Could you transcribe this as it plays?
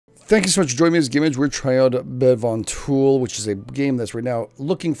Thank you so much for joining me as GameEdged. We're trying out Bevontule, which is a game that's right now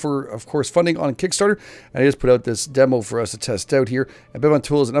looking for, of course, funding on Kickstarter. And I just put out this demo for us to test out here. And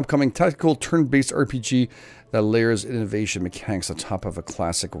Bevontule is an upcoming tactical turn-based RPG that layers innovation mechanics on top of a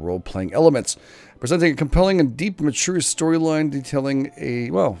classic role-playing elements. Presenting a compelling and deep, mature storyline detailing a,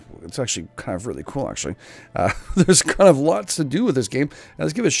 well, it's actually kind of really cool, actually. There's kind of lots to do with this game. Now,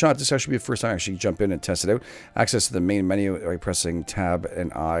 let's give it a shot. This actually be the first time I actually jump in and test it out. Access to the main menu by pressing Tab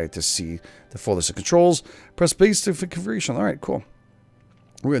and I to see the full list of controls. Press base to configuration. All right, cool.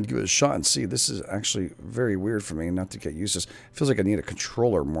 We're going to give it a shot and see. This is actually very weird for me not to get used to this. It feels like I need a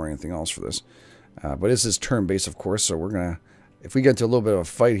controller more than anything else for this. But this is turn-based, of course, so we're going to, if we get into a little bit of a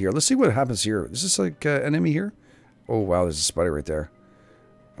fight here, let's see what happens here. Is this like an enemy here? Oh, wow, there's a spider right there.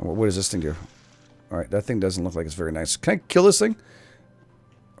 What does this thing do? All right, that thing doesn't look like it's very nice. Can I kill this thing?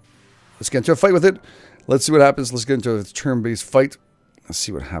 Let's get into a fight with it. Let's see what happens. Let's get into a turn-based fight. Let's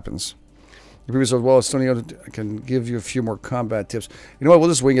see what happens. The previous as well as Tony, I can give you a few more combat tips. You know what? We'll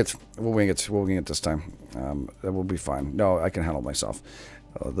just wing it. We'll wing it. We'll wing it this time. That will be fine. No, I can handle myself.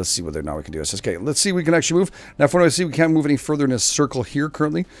 Let's see whether or not we can do this. Okay, let's see if we can actually move. Now, if we want to see, we can't move any further in this circle here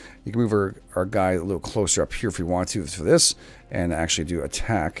currently. You can move our guy a little closer up here if you want to for this and actually do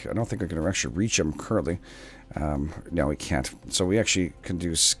attack. I don't think I can actually reach him currently. No, we can't. So we actually can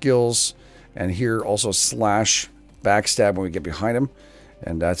do skills and here also slash backstab when we get behind him.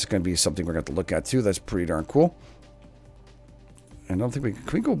 And that's going to be something we're going to have to look at too. That's pretty darn cool. And I don't think we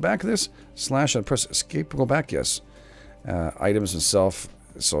can we go back to this? Slash and press escape. Go back, yes. Items and self.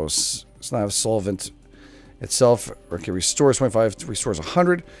 So slash solvent itself. Okay, restores 25, restores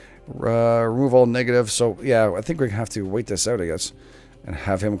 100. Remove all negative. So yeah, I think we have to wait this out, I guess, and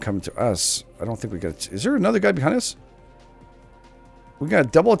have him come to us. I don't think we got. Is there another guy behind us? We got a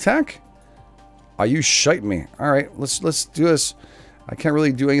double attack. Are you shiting me? All right, let's do this. I can't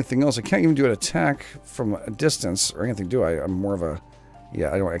really do anything else. I can't even do an attack from a distance or anything, do I? I'm more of a,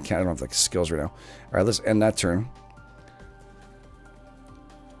 yeah. I don't have like skills right now. All right, let's end that turn.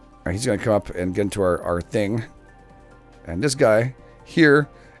 All right, he's going to come up and get into our thing. And this guy here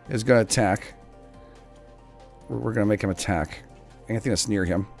is going to attack. We're going to make him attack. Anything that's near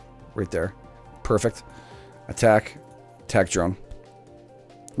him. Right there. Perfect. Attack. Attack drone.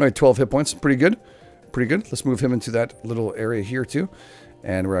 All right, 12 hit points. Pretty good. Pretty good. Let's move him into that little area here too.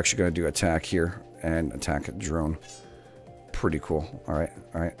 And we're actually going to do attack here. And attack drone. Pretty cool. All right.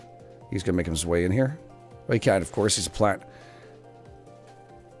 All right. He's going to make his way in here. Well, he can't, of course. He's a plant.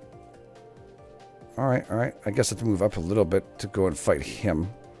 Alright, alright. I guess I have to move up a little bit to go and fight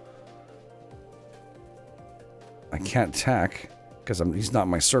him. I can't attack because he's not in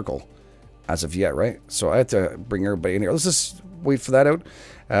my circle as of yet, right? So I have to bring everybody in here. Let's just wait for that out.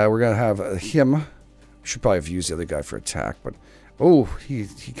 We're going to have him. We should probably have used the other guy for attack, but oh, he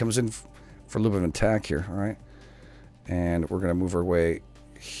comes in for a little bit of an attack here. Alright. And we're going to move our way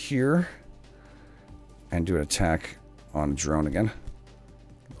here and do an attack on drone again.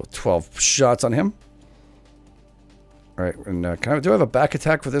 12 shots on him. All right, and do I have a back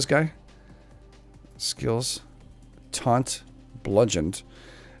attack for this guy? Skills, taunt, bludgeoned,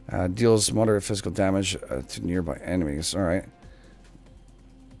 deals moderate physical damage to nearby enemies. All right.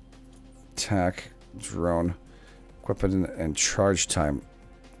 Attack, drone, weapon, and charge time.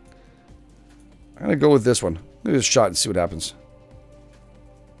 I'm gonna go with this one. Give it a shot and see what happens.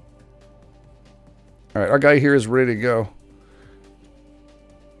 All right, our guy here is ready to go.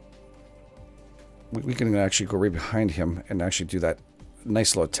 We can actually go right behind him and actually do that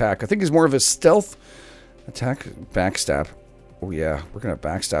nice little attack. I think he's more of a stealth attack. Backstab. Oh, yeah. We're going to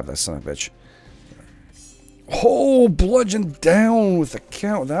backstab that son of a bitch. Oh, bludgeon down with the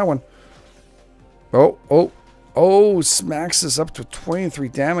count. That one. Oh, oh, oh. Smacks us up to 23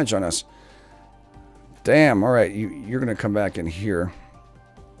 damage on us. Damn. All right. You're going to come back in here.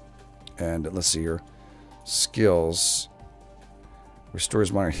 And let's see here. Skills.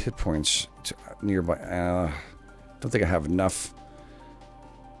 Restores minor hit points to nearby. Don't think I have enough.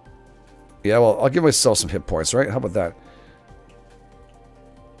 Yeah, well, I'll give myself some hit points, right? How about that?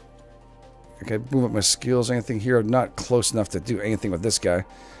 Okay, move up my skills. Anything here? I'm not close enough to do anything with this guy.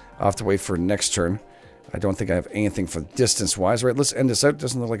 I'll have to wait for next turn. I don't think I have anything for distance-wise. Right, let's end this out.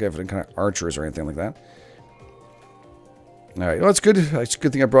 Doesn't look like I have any kind of archers or anything like that. All right, well, that's good. It's a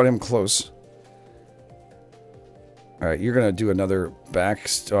good thing I brought him close. Alright, you're going to do another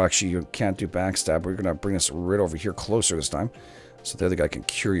backstab. Oh, actually, you can't do backstab. We're going to bring us right over here closer this time. So the other guy can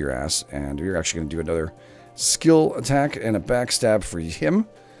cure your ass. And you're actually going to do another skill attack and a backstab for him.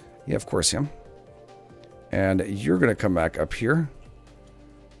 Yeah, of course, him. And you're going to come back up here.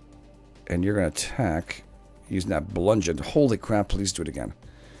 And you're going to attack using that bludgeon. Holy crap, please do it again.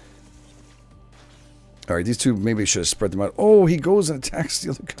 All right, these two, maybe I should have spread them out. Oh, he goes and attacks the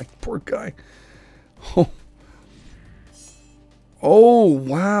other guy. Poor guy. Oh. Oh,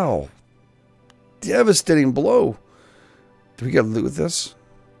 wow. Devastating blow. Do we get loot with this?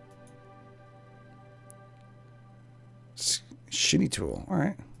 Shinny tool. All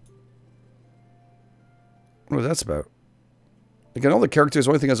right. What was that about? Again, all the characters,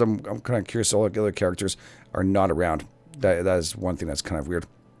 the only thing is I'm kind of curious, all the other characters are not around. That is one thing that's kind of weird.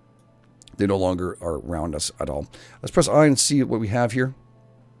 They no longer are around us at all. Let's press I and see what we have here.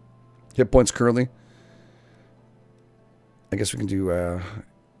 Hit points currently. I guess we can do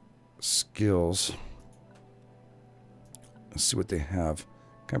skills. Let's see what they have.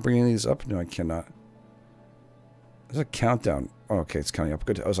 Can I bring any of these up? No, I cannot. There's a countdown. Oh, okay, it's counting up.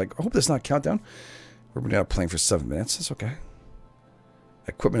 Good. I was like, I hope that's not countdown. We're now playing for 7 minutes. That's okay.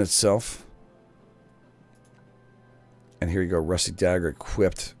 Equipment itself. And here you go, rusty dagger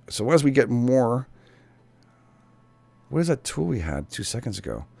equipped. So as we get more... What is that tool we had 2 seconds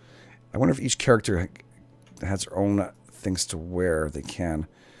ago? I wonder if each character has their own things to wear. They can.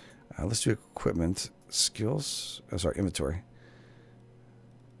 Let's do equipment. Skills. Oh, sorry, inventory.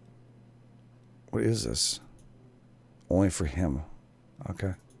 What is this? Only for him.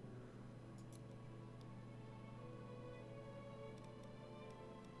 Okay.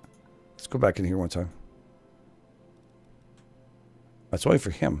 Let's go back in here one time. That's only for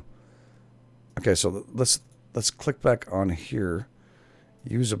him. Okay, so let's click back on here.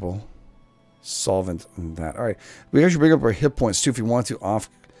 Usable, solvent, and that. All right, we actually bring up our hit points too if you want to. If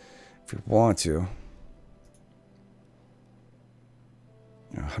you want to.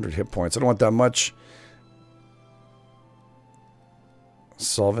 100 hit points. I don't want that much.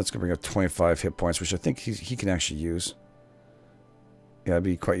 Solvent's gonna bring up 25 hit points, which I think he can actually use. Yeah, it'd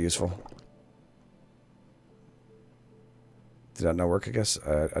be quite useful. Did that not work, I guess?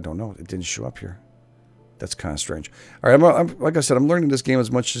 I don't know. It didn't show up here. That's kind of strange. All right, I'm, like I said, I'm learning this game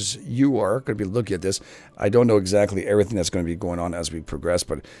as much as you are going to be looking at this. I don't know exactly everything that's going to be going on as we progress,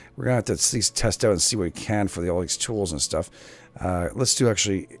 but we're going to have to at least test out and see what we can for all these tools and stuff. Let's do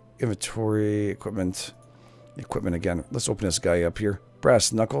actually inventory, equipment again. Let's open this guy up here.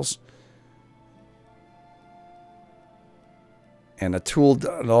 Brass knuckles. And a tool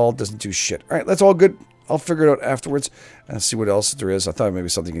at all doesn't do shit. All right, that's all good. I'll figure it out afterwards and see what else there is. I thought maybe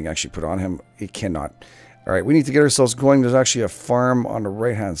something you can actually put on him. It cannot. All right, we need to get ourselves going. There's actually a farm on the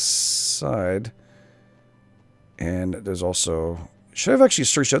right-hand side. And there's also... Should I have actually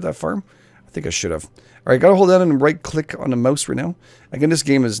searched out that farm? I think I should have. All right, got to hold down and right-click on the mouse right now. Again, this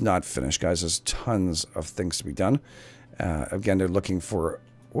game is not finished, guys. There's tons of things to be done. Again, they're looking for...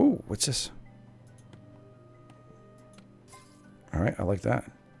 Whoa, what's this? All right, I like that.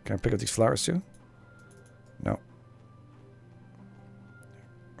 Can I pick up these flowers too? No.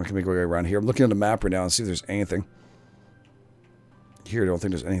 We can make our way around here. I'm looking at the map right now and see if there's anything. Here, I don't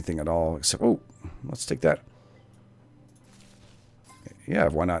think there's anything at all. Except, oh, let's take that. Yeah,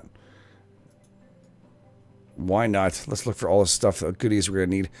 why not? Why not? Let's look for all the stuff, the goodies we're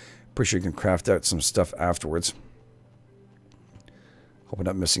going to need. Pretty sure you can craft out some stuff afterwards. Hope I'm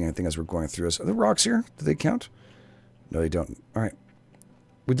not missing anything as we're going through this. Are there rocks here? Do they count? No, they don't. All right.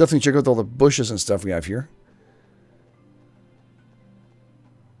 We definitely check out all the bushes and stuff we have here.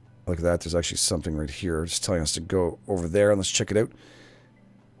 Look at that. There's actually something right here. Just telling us to go over there and let's check it out.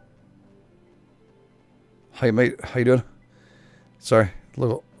 Hi, mate. How you doing? Sorry. A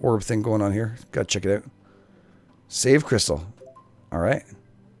little orb thing going on here. Gotta check it out. Save crystal. All right.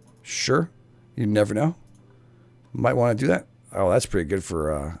 Sure. You never know. Might want to do that. Oh, that's pretty good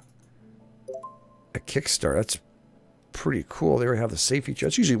for a Kickstart. That's pretty cool. They already have the save feature.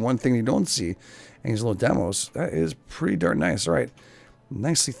 That's usually one thing you don't see in these little demos. That is pretty darn nice. All right.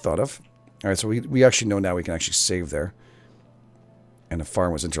 Nicely thought of. All right, so we actually know now we can actually save there. And the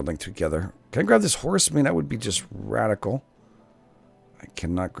farm was interlinked together. Can I grab this horse? I mean, that would be just radical. I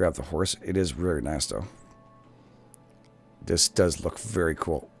cannot grab the horse. It is very nice, though. This does look very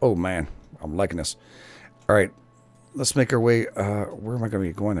cool. Oh, man. I'm liking this. All right. Let's make our way. Where am I going to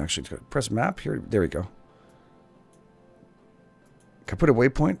be going, actually? Press map here. There we go. Can I put a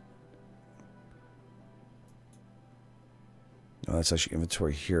waypoint? No, that's actually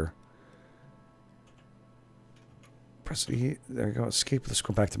inventory here. Press E. There we go. Escape. Let's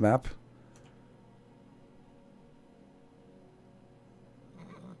go back to map.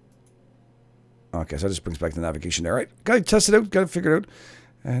 Okay, so that just brings back the navigation there. All right. Got to test it out. Got to figure it out.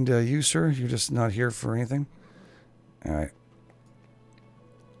 And you, sir, you're just not here for anything. All right.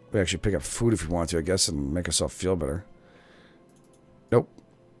 We actually pick up food if we want to, I guess, and make ourselves feel better. Nope.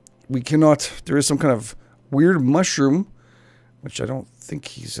 We cannot. There is some kind of weird mushroom, which I don't think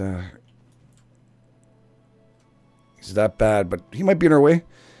he's He's that bad, but he might be in our way.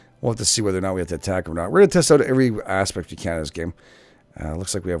 We'll have to see whether or not we have to attack him or not. We're going to test out every aspect we can in this game.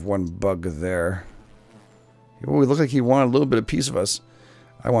 Looks like we have one bug there. Oh, we look like he wanted a little bit of piece of us.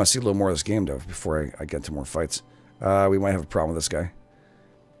 I want to see a little more of this game, though, before I get to more fights. We might have a problem with this guy.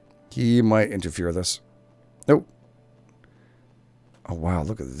 He might interfere with us. Nope. Oh, wow,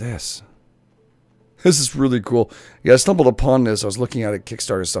 look at this. This is really cool. Yeah, I stumbled upon this. I was looking at it,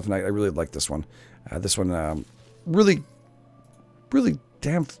 Kickstarter stuff, and I really like this one. This one, really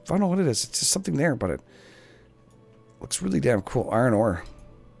damn, I don't know what it is. It's just something there, but it looks really damn cool. Iron ore.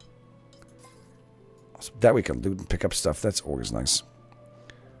 So that we can loot and pick up stuff. That's always nice.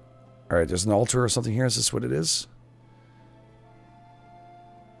 Alright, there's an altar or something here. Is this what it is?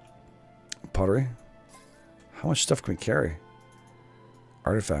 Pottery. How much stuff can we carry?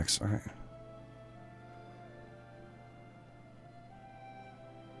 Artifacts. Alright.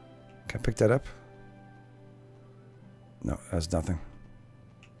 Can I pick that up? No, that's nothing.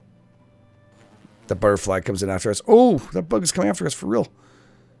 The butterfly comes in after us. Oh, that bug is coming after us for real.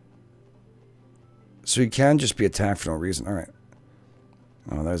 So he can just be attacked for no reason. Alright.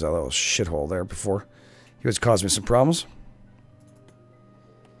 Oh, there's a little shithole there before. He was causing me some problems.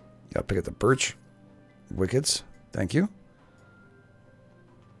 Gotta pick up the birch. Wickets. Thank you.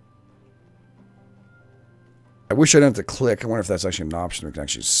 I wish I didn't have to click. I wonder if that's actually an option. We can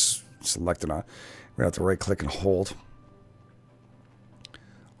actually select it on. We're going to have to right click and hold.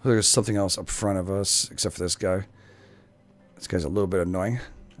 There's something else up front of us, except for this guy. This guy's a little bit annoying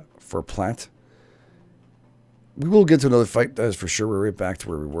for a plant. We will get to another fight, that is for sure. We're right back to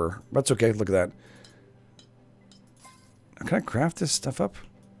where we were. That's okay, look at that. Now, can I craft this stuff up?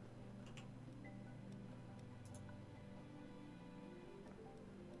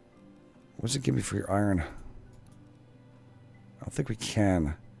 What does it give me for your iron? I don't think we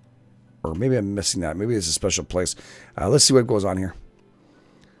can. Or maybe I'm missing that. Maybe it's a special place. Let's see what goes on here.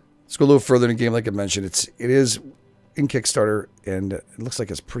 Let's go a little further in the game. Like I mentioned, it is in Kickstarter, and it looks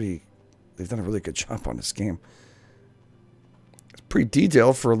like it's pretty... They've done a really good job on this game. It's pretty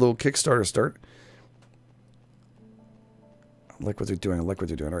detailed for a little Kickstarter start. I like what they're doing. I like what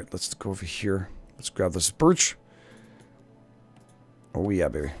they're doing. All right, let's go over here. Let's grab this birch. Oh, yeah,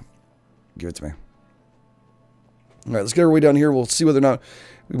 baby. Give it to me. All right, let's get our way down here. We'll see whether or not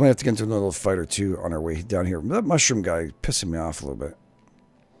we might have to get into another little fight or two on our way down here. That mushroom guy pissing me off a little bit.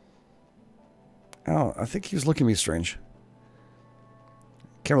 Oh, I think he was looking at me strange.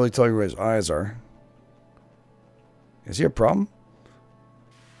 Can't really tell you where his eyes are. Is he a problem?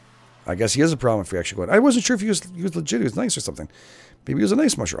 I guess he is a problem if we actually go in. I wasn't sure if he was legit. He was nice or something. Maybe he was a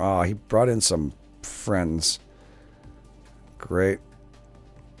nice mushroom. Ah, he brought in some friends. Great.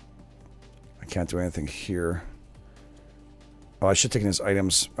 I can't do anything here. Oh, I should take in his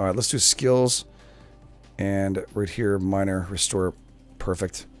items. All right, let's do skills. And right here, minor, restore.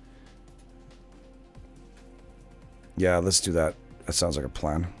 Perfect. Yeah, let's do that. That sounds like a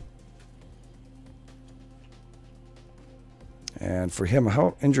plan. And for him,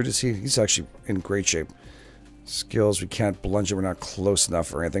 how injured is he? He's actually in great shape. Skills, we can't bludgeon. We're not close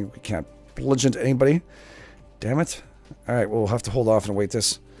enough or anything. We can't bludgeon to anybody. Damn it. Alright, we'll have to hold off and wait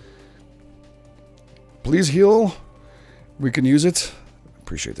this. Please heal. We can use it.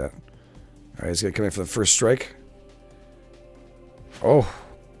 Appreciate that. Alright, he's going to come in for the first strike. Oh.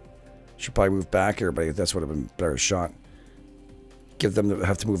 Should probably move back here, but that's would have been a better shot. Give them to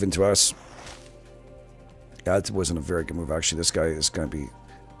have to move into us. Yeah, that wasn't a very good move, actually. This guy is going to be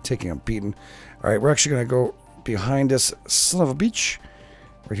taking a beating. Alright, we're actually going to go behind this son of a beach.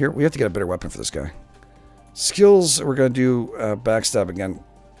 Right here. We have to get a better weapon for this guy. Skills, we're going to do backstab again.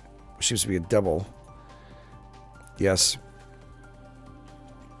 Which seems to be a double. Yes.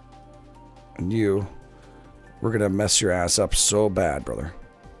 And you, we're going to mess your ass up so bad, brother.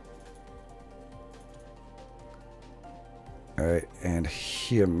 Alright, and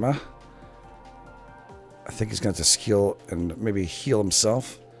him. I think he's going to skill and maybe heal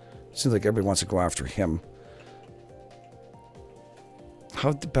himself. Seems like everybody wants to go after him.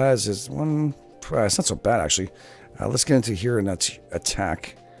 How bad is this one? It's not so bad, actually. Let's get into here and that's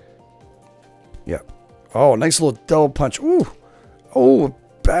attack. Yeah. Oh, nice little double punch. Ooh. Oh,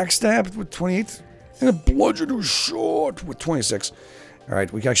 backstab with 28. And a bludgeon to short with 26.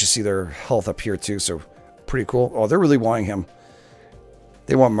 Alright, we can actually see their health up here, too, so... Pretty cool. Oh, they're really wanting him.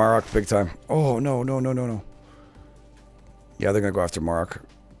 They want Marok big time. Oh, no, no, no, no, no. Yeah, they're going to go after Marok.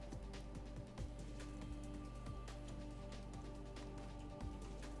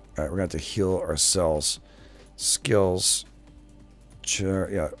 Alright, we're going to have to heal ourselves. Skills.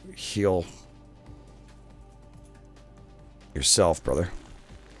 Yeah, heal yourself, brother.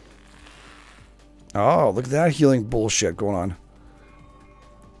 Oh, look at that healing bullshit going on.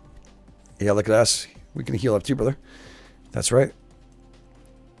 Yeah, look at us. We can heal up too, brother. That's right.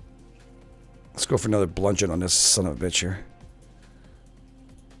 Let's go for another bludgeon on this son of a bitch here.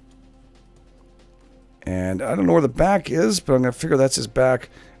 And I don't know where the back is, but I'm going to figure that's his back.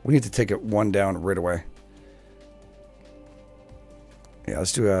 We need to take it one down right away. Yeah,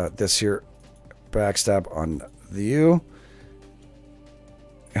 let's do this here. Backstab on you.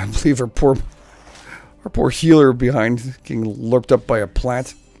 I believe our poor healer behind getting lurped up by a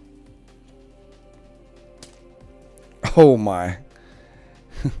plant. Oh my.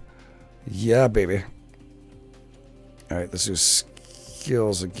 Yeah, baby. Alright, let's do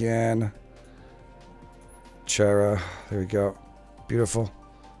skills again. Chara. There we go. Beautiful.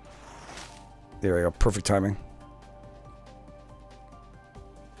 There we go. Perfect timing.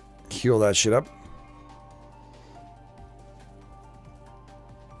 Heal that shit up.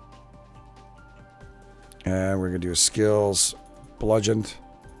 And we're going to do skills. Bludgeoned.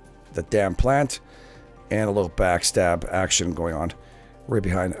 The damn plant. And a little backstab action going on. Right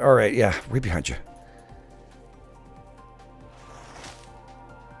behind. Alright, yeah. Right behind you.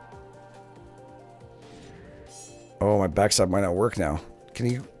 Oh, my backstab might not work now. Can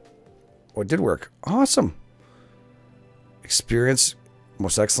you... Oh, it did work. Awesome. Experience.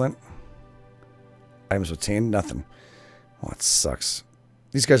 Most excellent. Items obtained. Nothing. Oh, that sucks.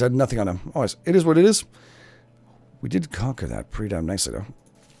 These guys had nothing on them. Oh, it is what it is. We did conquer that pretty damn nicely, though.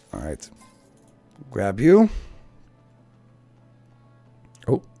 Alright. Grab you.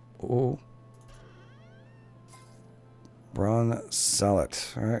 Oh. Oh. Brawn salad.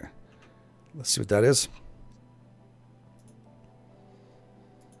 Alright. Let's see what that is.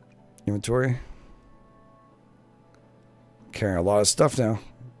 Inventory. Carrying a lot of stuff now.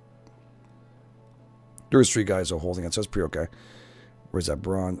 There's 3 guys holding it, so that's pretty okay. Where's that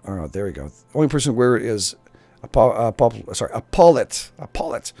brawn? Oh, there we go. The only person where it is a Apollet.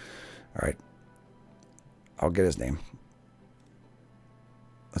 Alright. I'll get his name.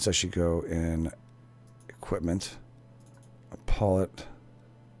 Let's actually go in equipment. Apollet.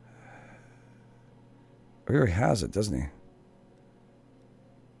 Oh, he already has it, doesn't he?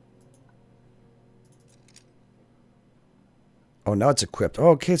 Oh, now it's equipped. Oh,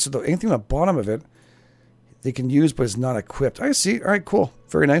 okay, so anything on the bottom of it, they can use, but it's not equipped. I see. All right, cool.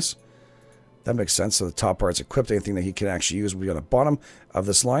 Very nice. That makes sense. So the top part's equipped. Anything that he can actually use will be on the bottom of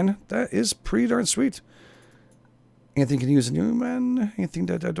this line. That is pretty darn sweet. Anything you can use a new man? Anything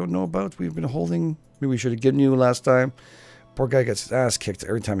that I don't know about? We've been holding. Maybe we should have given you last time. Poor guy gets his ass kicked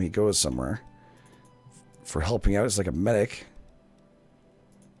every time he goes somewhere. For helping out, it's like a medic.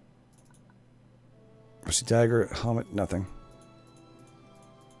 Rusty dagger, helmet, nothing.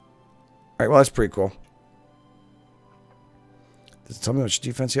 Alright, well, that's pretty cool. Does it tell me how much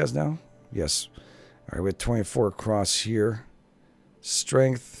defense he has now? Yes. Alright, we have 24 across here.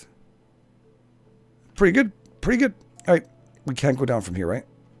 Strength. Pretty good. Pretty good. Alright, we can't go down from here, right?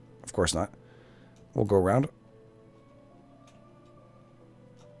 Of course not. We'll go around.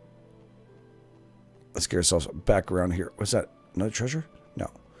 Let's get ourselves back around here. What's that? Another treasure? No.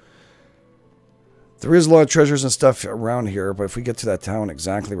 There is a lot of treasures and stuff around here, but if we get to that town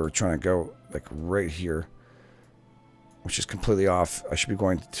exactly where we're trying to go, like right here, which is completely off, I should be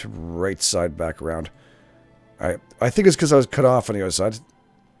going to right side back around. Alright, I think it's because I was cut off on the other side.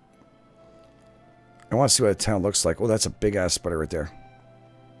 I want to see what a town looks like. Oh, that's a big-ass spider right there.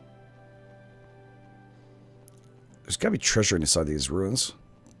 There's got to be treasure inside these ruins.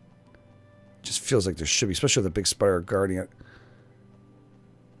 Just feels like there should be, especially with the big spider guarding it.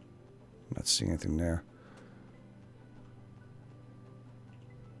 Not seeing anything there.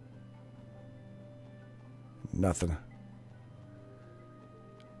 Nothing.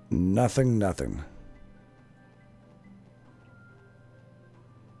 Nothing.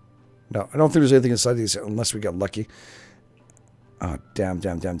 No, I don't think there's anything inside these unless we get lucky. Oh, damn.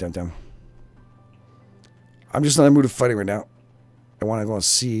 I'm just not in the mood of fighting right now. I want to go and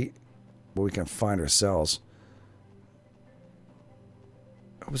see what we can find ourselves.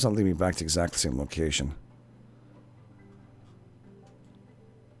 I hope it's not leading me back to exactly the same location.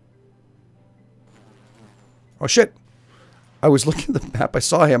 Oh, shit. I was looking at the map. I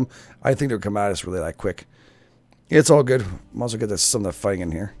saw him. I didn't think they would come at us really that quick. It's all good. Might as well get some of the fighting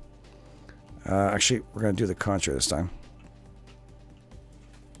in here. Actually, we're going to do the contrary this time.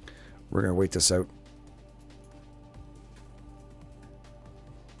 We're going to wait this out.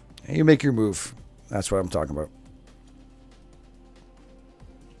 And you make your move. That's what I'm talking about.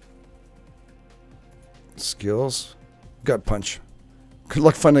 Skills. Gut punch. Good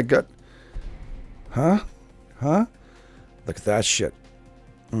luck finding a gut. Huh? Look at that shit.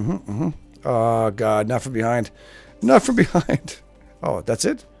 Oh, God. Not from behind. Not from behind. Oh, that's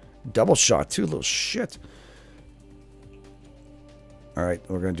it? Double shot, too. Little shit. All right.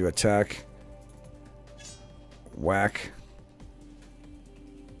 We're going to do attack. Whack.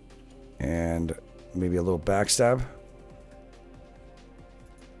 And maybe a little backstab.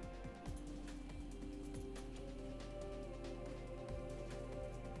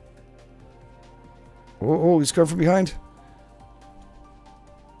 Oh, he's coming from behind.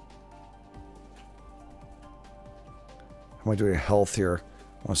 How am I doing health here?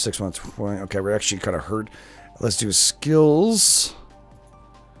 106, 120. Okay, we're actually kind of hurt. Let's do skills.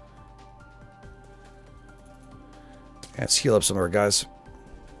 Let's heal up some of our guys.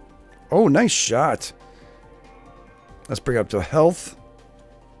 Oh, nice shot. Let's bring up to health.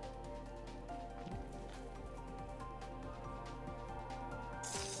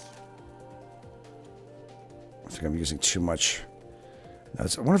 I think I'm using too much. I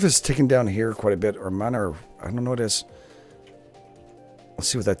wonder if it's taken down here quite a bit, or mine, or I don't know what it is. Let's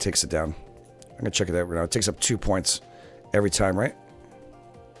see what that takes it down. I'm gonna check it out right now. It takes up 2 points every time, right?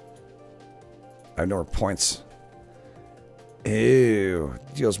 I have no more points. Ew.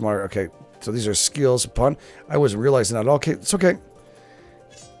 Deals more. Okay, so these are skills upon. I wasn't realizing that. Okay, it's okay.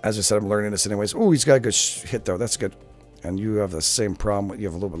 As I said, I'm learning this anyways. Oh, he's got a good hit though. That's good. And you have the same problem. You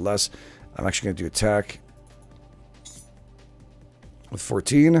have a little bit less. I'm actually gonna do attack with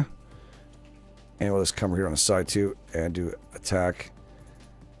 14. And we'll just come here on the side too and do attack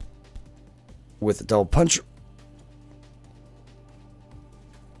with a double punch.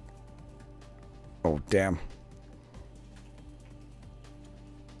 Oh, damn.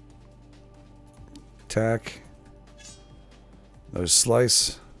 Attack. Another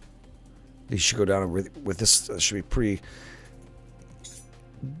slice. These should go down with this. Should be pretty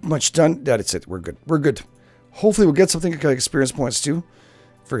much done. That's it. We're good. We're good. Hopefully we'll get something like experience points too.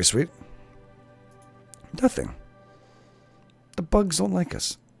 Very sweet. Nothing. The bugs don't like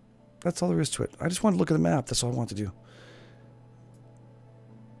us. That's all there is to it. I just want to look at the map. That's all I want to do.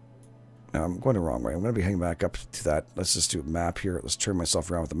 Now I'm going the wrong way. I'm going to be hanging back up to that. Let's just do a map here. Let's turn myself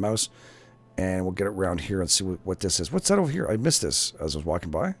around with the mouse. And we'll get it around here and see what this is. What's that over here? I missed this as I was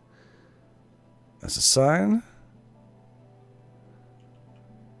walking by. That's a sign.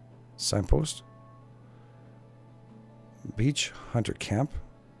 Signpost. Beach Hunter Camp.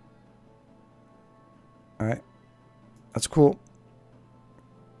 Alright. That's cool.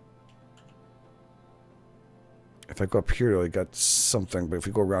 If I go up here, I got something. But if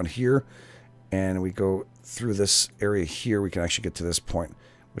we go around here and we go through this area here, we can actually get to this point,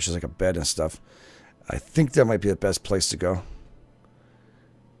 which is like a bed and stuff. I think that might be the best place to go.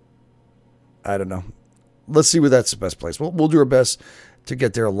 I don't know. Let's see where that's the best place. We'll do our best to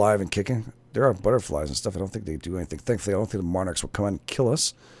get there alive and kicking. There are butterflies and stuff. I don't think they do anything. Thankfully, I don't think the monarchs will come and kill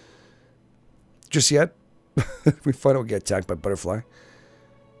us just yet. We find out we get attacked by butterfly.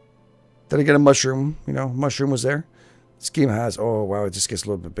 Then I get a mushroom. You know, mushroom was there. This game has... Oh, wow. It just gets a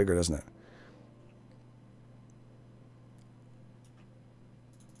little bit bigger, doesn't it?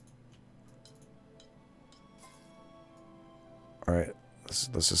 Alright.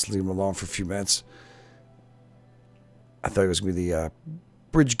 Let's just leave him alone for a few minutes. I thought he was going to be the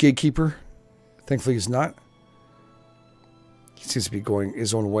bridge gatekeeper. Thankfully, he's not. He seems to be going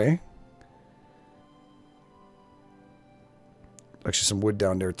his own way. Actually, some wood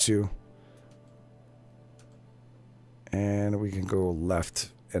down there, too. And we can go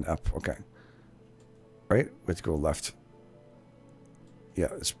left and up. Okay. Right? We have to go left. Yeah,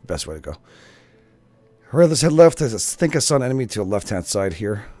 it's the best way to go. Alright, let's head left. I think I saw an enemy to the left-hand side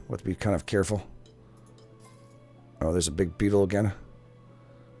here. We'll have to be kind of careful. Oh, there's a big beetle again.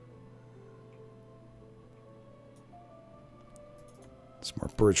 Some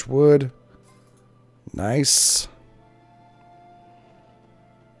more birch wood. Nice.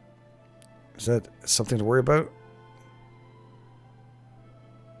 Is that something to worry about?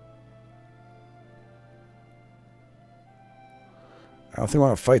 I don't think I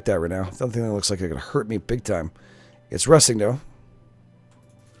want to fight that right now. I don't think that looks like it could hurt me big time. It's resting though.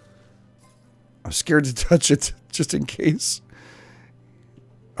 I'm scared to touch it just in case.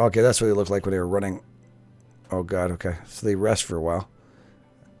 Okay, that's what they looked like when they were running. Oh god, okay. So they rest for a while.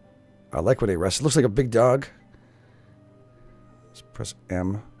 I like when they rest. It looks like a big dog. Let's press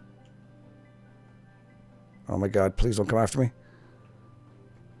M. Oh my god, please don't come after me.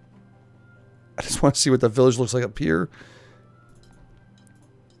 I just want to see what that village looks like up here.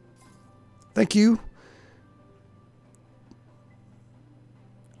 Thank you.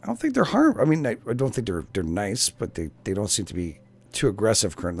 I don't think they're harm. I mean, I don't think they're nice, but they don't seem to be too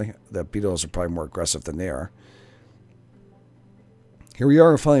aggressive currently. The beetles are probably more aggressive than they are. Here we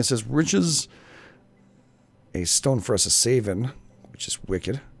are. Finally, it says riches. A stone for us to save in, which is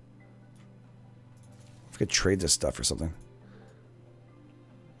wicked. If we could trade this stuff or something.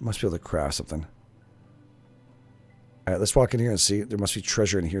 Must be able to craft something. Alright, let's walk in here and see. There must be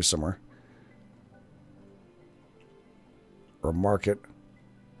treasure in here somewhere. Or a market.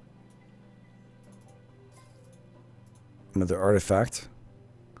 Another artifact.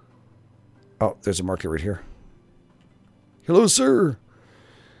 Oh, there's a market right here. Hello, sir.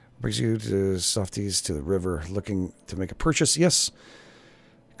 Brings you to Softies to the river, looking to make a purchase. Yes.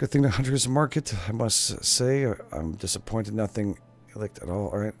 Good thing the hunter's market, I must say. I'm disappointed. Nothing licked at all.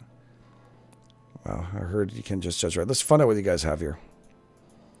 All right. Wow, I heard you can just judge right. Let's find out what you guys have here.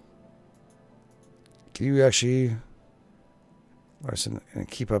 Can you actually, Larson, and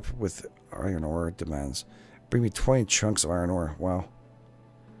keep up with iron ore demands? Bring me 20 chunks of iron ore. Wow.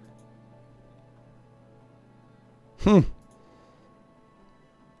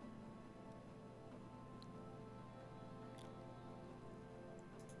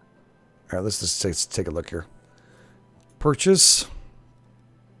 Alright, let's just take a look here. Purchase.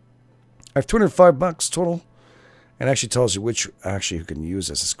 I have 205 bucks total. And actually tells you which who can use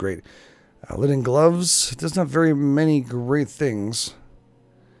this. It's great. Linen gloves. It doesn't have very many great things.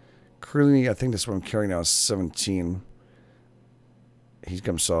 Currently, I think this one I'm carrying now is 17. He's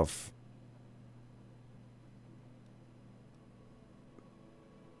got himself.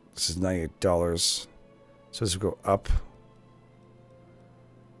 This is $98. So this will go up.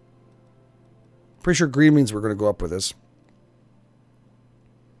 Pretty sure green means we're going to go up with this.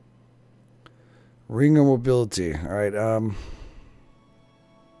 Ring of mobility. All right.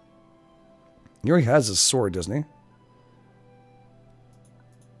 He already has his sword, doesn't he?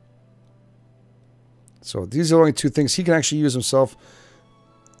 So these are the only two things he can actually use himself.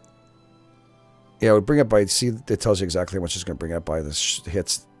 Yeah, we bring it by. See, it tells you exactly how much it's going to bring up by this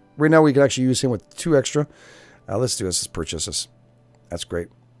hits. Right now, we can actually use him with 2 extra. Let's do this. Let's purchase this. That's great.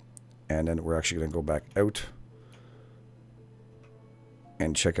 And then we're actually going to go back out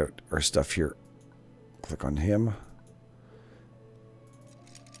and check out our stuff here. Click on him.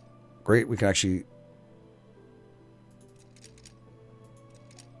 Great. We can actually...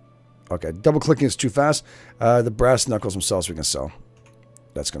 Okay, double clicking is too fast. The brass knuckles themselves we can sell.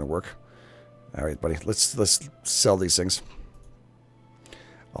 That's going to work. All right, buddy. Let's sell these things.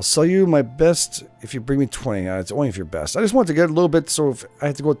 I'll sell you my best if you bring me 20. It's only if you're best. I just want to get a little bit, so if I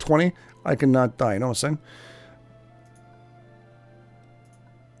have to go 20, I cannot die. You know what I'm saying?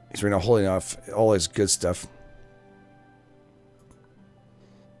 He's right now holding off all his good stuff.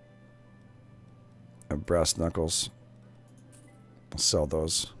 And brass knuckles. I'll sell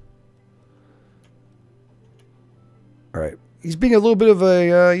those. All right. He's being a little bit of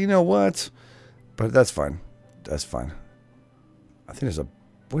a, you know what? But that's fine. That's fine. I think there's a...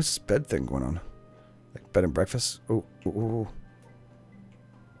 What's this bed thing going on? Like bed and breakfast? Oh, ooh, ooh.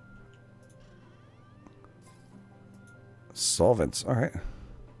 Solvents. All right.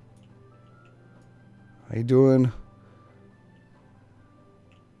 How you doing?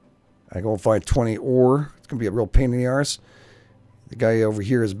 I go find 20 ore. It's going to be a real pain in the arse. The guy over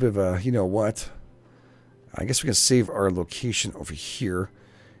here is a bit of a, you know what? I guess we can save our location over here.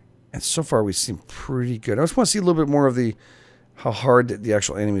 And so far we seem pretty good. I just want to see a little bit more of the... how hard the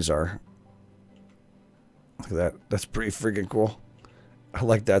actual enemies are. Look at that. That's pretty freaking cool. I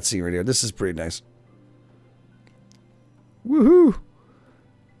like that scene right here. This is pretty nice. Woohoo!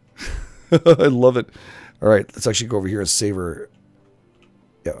 I love it. All right, let's actually go over here and save her.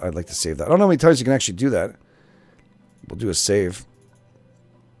 Yeah, I'd like to save that. I don't know how many times you can actually do that. We'll do a save.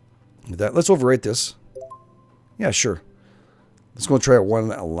 Let's overwrite this. Yeah, sure. Let's go and try out one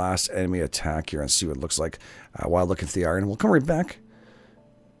last enemy attack here and see what it looks like while looking for the iron. We'll come right back.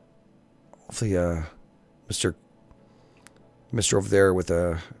 Hopefully, Mr. over there with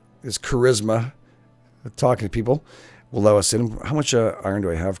his charisma, talking to people, will allow us in. How much iron do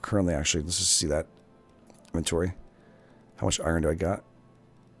I have currently, actually? Let's just see that. Inventory. How much iron do I got?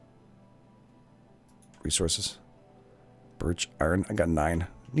 Resources. Birch, iron. I got 9. I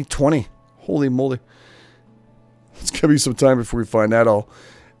need 20. Holy moly. It's going to be some time before we find that all.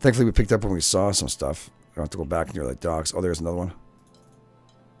 Thankfully, we picked up when we saw some stuff. I don't have to go back near the docks. Oh, there's another one.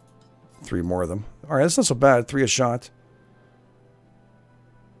 3 more of them. All right, that's not so bad. 3 a shot.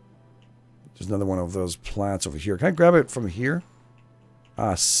 There's another one of those plants over here. Can I grab it from here?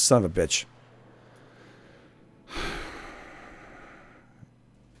 Ah, son of a bitch.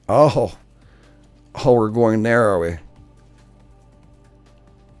 Oh. Oh, we're going there, are we?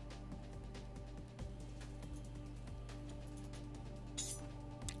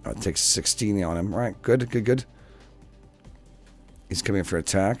 Oh, it takes 16 on him. All right, good, good, good. He's coming in for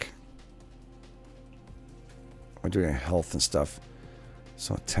attack. We're doing health and stuff.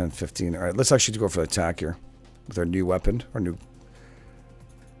 So 10, 15. All right, let's actually go for the attack here with our new weapon, our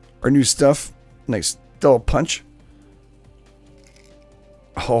new stuff. Nice double punch.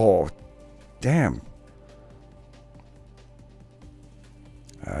 Oh, damn.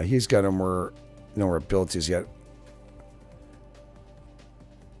 He's got no more abilities yet.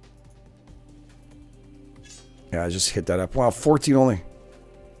 Yeah, I just hit that up. Wow, 14 only.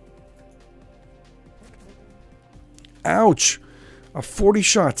 Ouch. A 40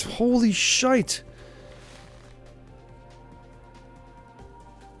 shot. Holy shite.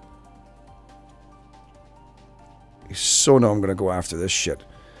 You so know I'm going to go after this shit.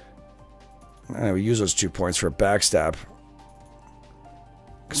 We use those 2 points for a backstab.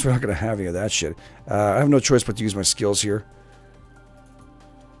 Because we're not going to have any of that shit. I have no choice but to use my skills here.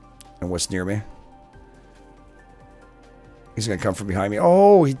 And what's near me. He's going to come from behind me.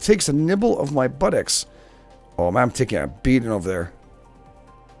 Oh, he takes a nibble of my buttocks. Oh, man, I'm taking a beating over there.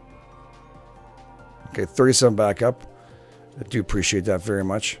 Okay, 37 back up. I do appreciate that very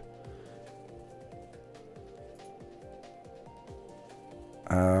much.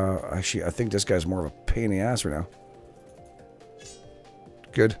 Actually, I think this guy's more of a pain in the ass right now.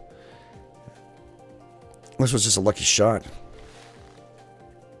 Good. This was just a lucky shot.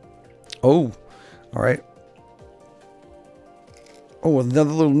 Oh, all right. Oh,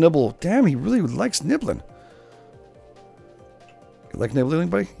 another little nibble. Damn, he really likes nibbling. You like nibbling,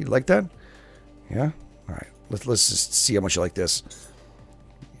 buddy? You like that? Yeah? All right. Let's just see how much you like this.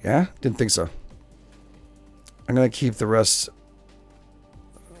 Yeah? Didn't think so. I'm going to keep the rest.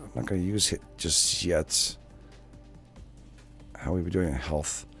 I'm not going to use it just yet. How are we doing in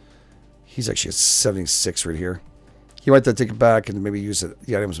health? He's actually at 76 right here. He might have to take it back and maybe use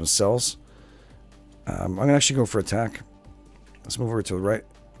the items themselves. I'm going to actually go for attack. Let's move over to the right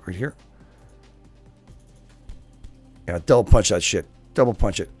here. Yeah, double punch that shit. Double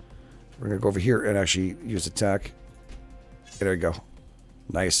punch it. We're going to go over here and actually use attack. There we go.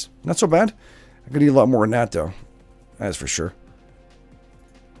 Nice. Not so bad. I'm going to need a lot more than that, though. That is for sure.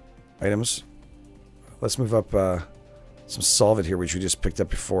 Items. Let's move up some solvent here, which we just picked up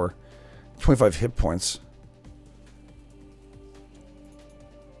before. 25 hit points.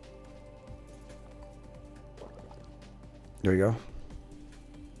 There we go.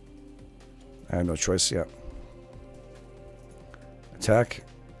 I have no choice yet. Attack.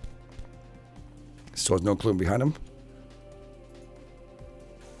 Still has no clue behind him.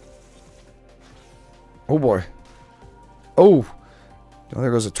 Oh boy. Oh! Oh,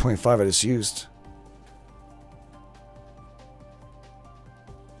 there goes a 25 I just used.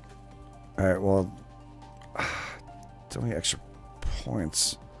 Alright, well. Don't need extra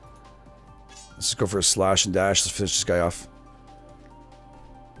points. Let's just go for a slash and dash. Let's finish this guy off.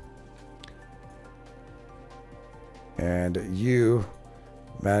 And you,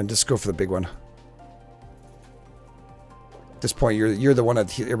 man, just go for the big one. At this point, you're the one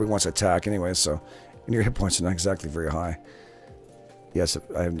that everybody wants to attack anyway, so and your hit points are not exactly very high. Yes,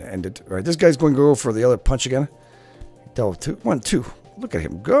 I haven't ended. All right, this guy's going to go for the other punch again. Double two, 1, 2. Look at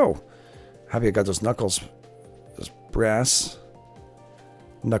him go. Happy I got those knuckles. Those brass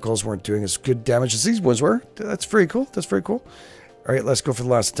knuckles weren't doing as good damage as these ones were. That's very cool. That's very cool. All right, let's go for the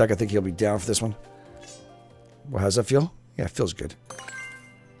last attack. I think he'll be down for this one. Well, how's that feel? Yeah, it feels good.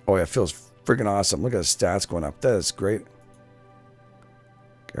 Oh, yeah, it feels freaking awesome. Look at the stats going up. That is great.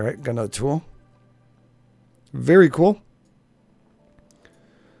 All right, got another tool. Very cool.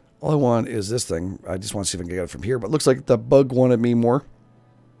 All I want is this thing. I just want to see if I can get it from here. But it looks like the bug wanted me more.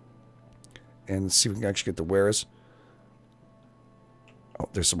 And see if we can actually get the wares. Oh,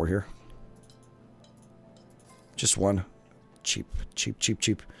 there's some more here. Just one. Cheap, cheap, cheap,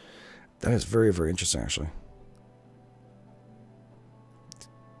 cheap. That is very, very interesting, actually.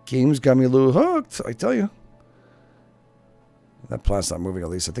 Game's got me a little hooked, I tell you. That plant's not moving, at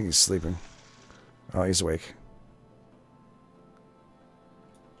least. I think he's sleeping. Oh, he's awake.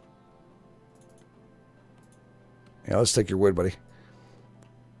 Yeah, let's take your wood, buddy.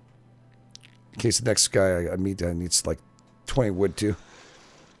 In case the next guy I meet needs like 20 wood, too.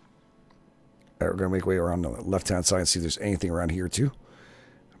 All right, we're going to make way around the left-hand side and see if there's anything around here, too.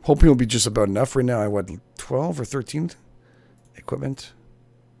 I'm hoping it'll be just about enough. Right now, I what, 12 or 13 equipment?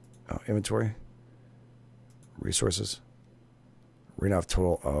 Oh, inventory. Resources. Right now, I have a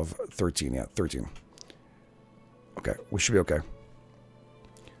total of 13. Yeah, 13. Okay, we should be okay.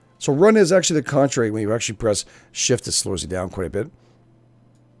 So run is actually the contrary. When you actually press shift, it slows you down quite a bit.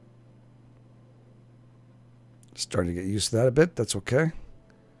 Starting to get used to that a bit. That's okay.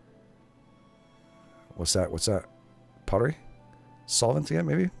 What's that? What's that? Pottery? Solvent again,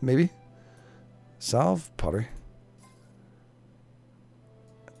 maybe? Maybe? Salve? Pottery.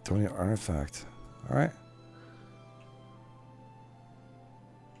 Tony artifact. Alright.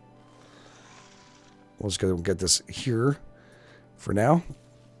 We'll just go get this here for now.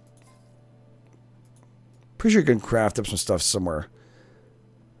 Pretty sure you can craft up some stuff somewhere.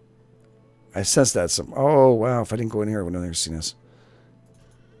 I sense that some... Oh, wow. If I didn't go in here, I would have never seen this.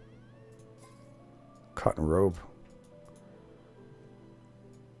 Cotton robe.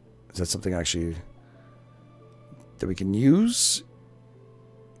 Is that something actually that we can use?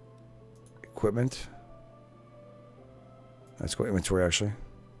 Equipment. Let's go inventory, actually.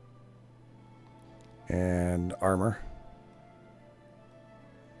 And armor.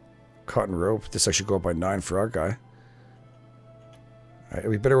 Cotton robe. This actually go up by 9 for our guy. Alright,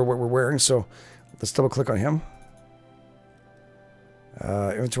 we better what we're wearing, so let's double click on him.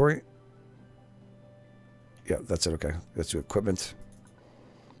 Inventory. Yeah, that's it, okay. Let's do equipment.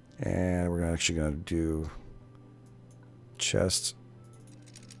 And we're actually going to do chest.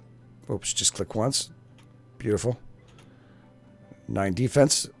 Oops, just click once. Beautiful. 9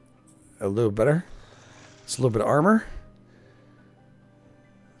 defense. A little better. It's a little bit of armor.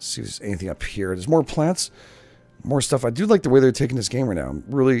 Let's see if there's anything up here. There's more plants. More stuff. I do like the way they're taking this game right now. I'm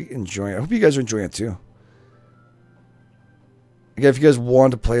really enjoying it. I hope you guys are enjoying it too. Again, if you guys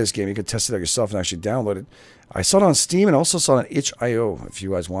want to play this game, you can test it out yourself and actually download it. I saw it on Steam and also saw it on itch.io if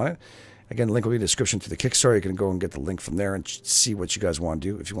you guys want it. Again, the link will be in the description to the Kickstarter. You can go and get the link from there and see what you guys want to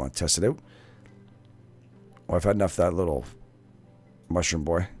do if you want to test it out. Oh, I've had enough of that little mushroom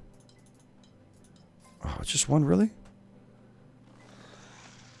boy. Oh, just one, really?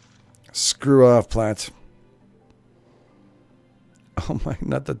 Screw off, plant. Oh my,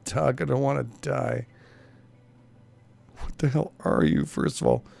 not the dog. I don't want to die. What the hell are you, first of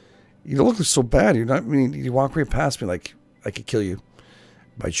all? You don't look so bad. You're not, I mean, you walk right past me like I could kill you.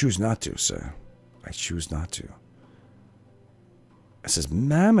 But I choose not to, sir. I choose not to. It says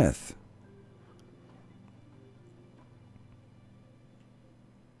mammoth.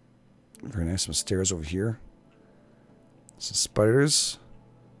 Very nice. Some stairs over here. Some spiders.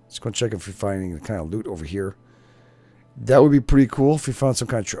 Let's go check if we find any kind of loot over here. That would be pretty cool if we found some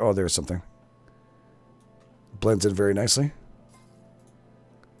kind of... Oh, there's something. Blends in very nicely.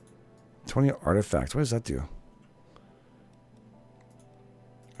 20 artifact. What does that do?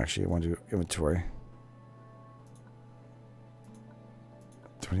 Actually, I want to do inventory.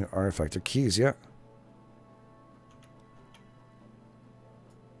 20 artifact. They're keys, yeah.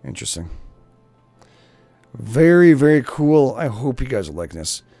 Interesting. Very, very cool. I hope you guys are liking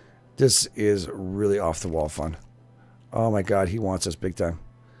this. This is really off the wall fun. Oh my god, he wants us big time.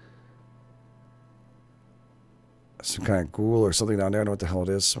 Some kind of ghoul or something down there. I don't know what the hell it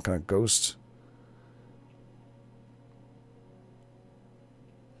is. Some kind of ghost.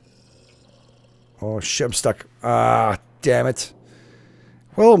 Oh shit, I'm stuck. Ah, damn it.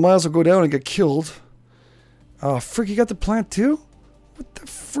 Well, might as well go down and get killed. Oh, frick, you got the plant too? What the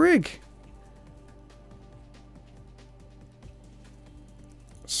frig?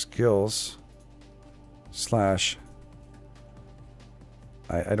 Skills. Slash.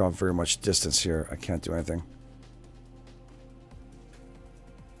 I don't have very much distance here. I can't do anything.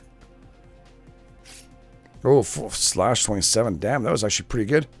 Oh, slash 27. Damn, that was actually pretty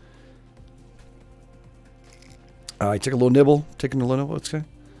good. I take a little nibble. Taking a little nibble. Okay.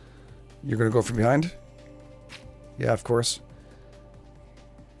 You're going to go from behind? Yeah, of course.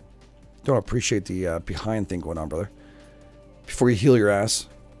 Don't appreciate the behind thing going on, brother. Before you heal your ass.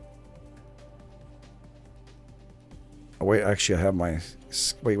 Oh, wait. Actually, I have my...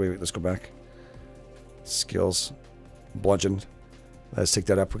 Wait. Let's go back. Skills. Bludgeoned. Let's take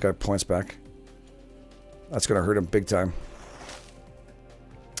that up. We got points back. That's going to hurt him big time.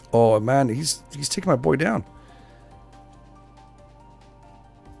 Oh, man. He's taking my boy down.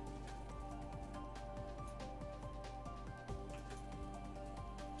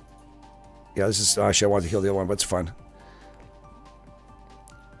 Yeah, this is... Actually, I wanted to heal the other one, but it's fine.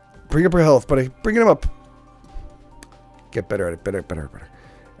 Bring up her health, buddy. Bring him up. Get better at it. Better.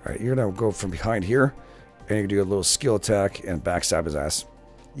 Alright, you're going to go from behind here. And you're going to do a little skill attack and backstab his ass.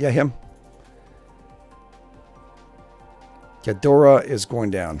 Yeah, him. Ghidorah is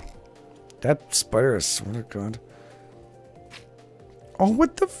going down. That spider, I swear to God. Oh,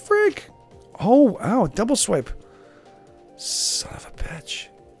 what the frick? Oh, ow, double swipe. Son of a bitch.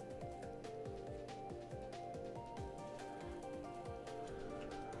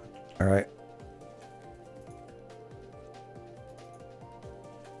 Alright.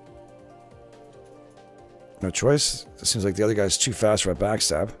 No choice. It seems like the other guy's too fast for a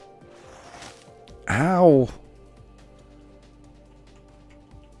backstab. Ow.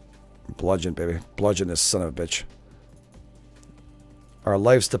 Bludgeon, baby. Bludgeon this son of a bitch. Our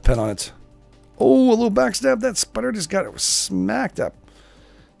lives depend on it. Oh, a little backstab. That spider just got smacked up.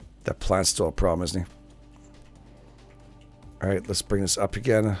 That plant's still a problem, isn't he? Alright, let's bring this up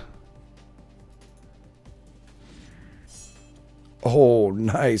again. Oh,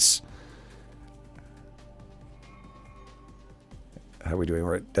 nice. How are we doing?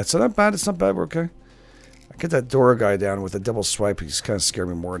 Right. That's not bad. It's not bad. We're okay. I get that Dora guy down with a double swipe. He's kind of scared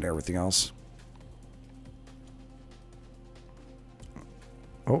me more than everything else.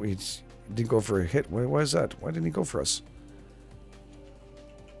 Oh, he didn't go for a hit. Why is that? Why didn't he go for us?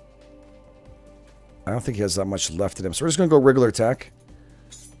 I don't think he has that much left in him. So we're just going to go regular attack.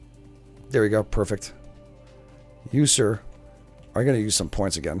 There we go. Perfect. You, sir, are going to use some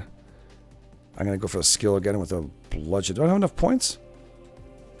points again. I'm going to go for the skill again with a bludgeon. Do I have enough points?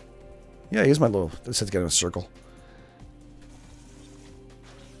 Yeah, here's my little... Let's have to get in a circle.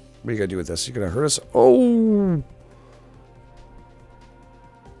 What are you going to do with this? You're going to hurt us? Oh!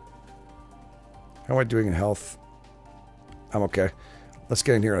 How am I doing in health? I'm okay. Let's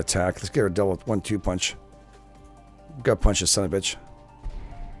get in here and attack. Let's get her double 1-2 punch. Gut punch this son of a bitch.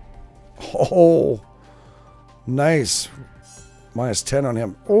 Oh! Nice. Minus 10 on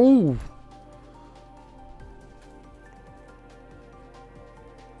him. Oh!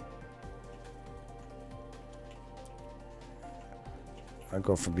 I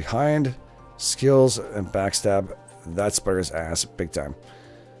go from behind, skills, and backstab. That spider's ass big time.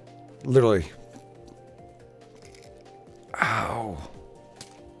 Literally. Ow.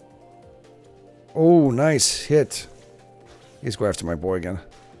 Oh, nice hit. He's going after my boy again.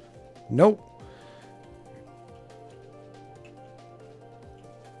 Nope.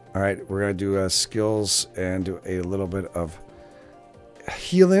 Alright, we're going to do skills and do a little bit of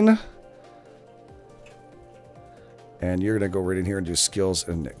healing. And you're going to go right in here and do skills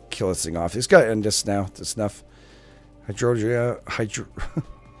and kill this thing off. This guy, and just now, that's enough. Hydrogia,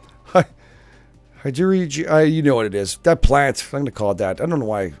 you know what it is. That plant, I'm going to call it that. I don't know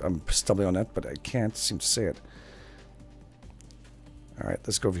why I'm stumbling on that, but I can't seem to say it. Alright,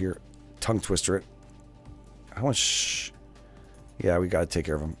 let's go over here. Tongue twister it. How much? Yeah, we got to take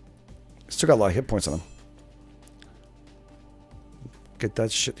care of him. Still got a lot of hit points on him. Get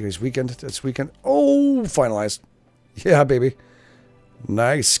that shit. He's weakened. That's weakened. Oh, finalized. Yeah, baby.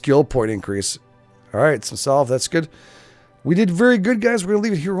 Nice skill point increase. Alright, some solve. That's good. We did very good, guys. We're going to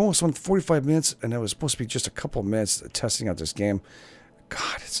leave it here almost on 45 minutes. And it was supposed to be just a couple of minutes testing out this game.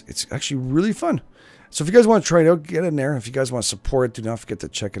 God, it's actually really fun. So if you guys want to try it out, get in there. If you guys want to support it, do not forget to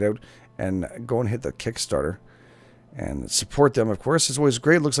check it out. And go and hit the Kickstarter. And support them, of course. It's always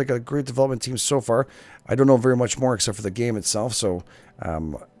great. Looks like a great development team so far. I don't know very much more except for the game itself. So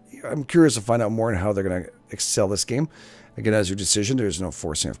I'm curious to find out more on how they're going to excel this game. Again, as your decision, there's no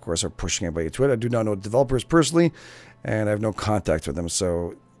forcing, of course, or pushing anybody to it. I do not know developers personally, and I have no contact with them.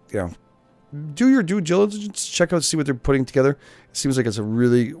 So, you know, do your due diligence. Check out, see what they're putting together. It seems like it's a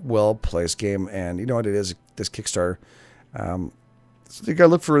really well-placed game, and you know what it is, this Kickstarter. So you got to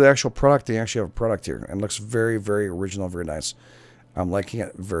look for the actual product. They actually have a product here, and it looks very, very original, very nice. I'm liking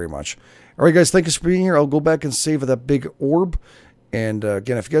it very much. All right, guys, thank you for being here. I'll go back and save that big orb. And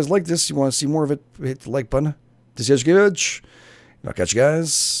again, if you guys like this, you want to see more of it, hit the like button. This is GameEdged. And I'll catch you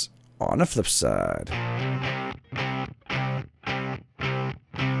guys on the flip side.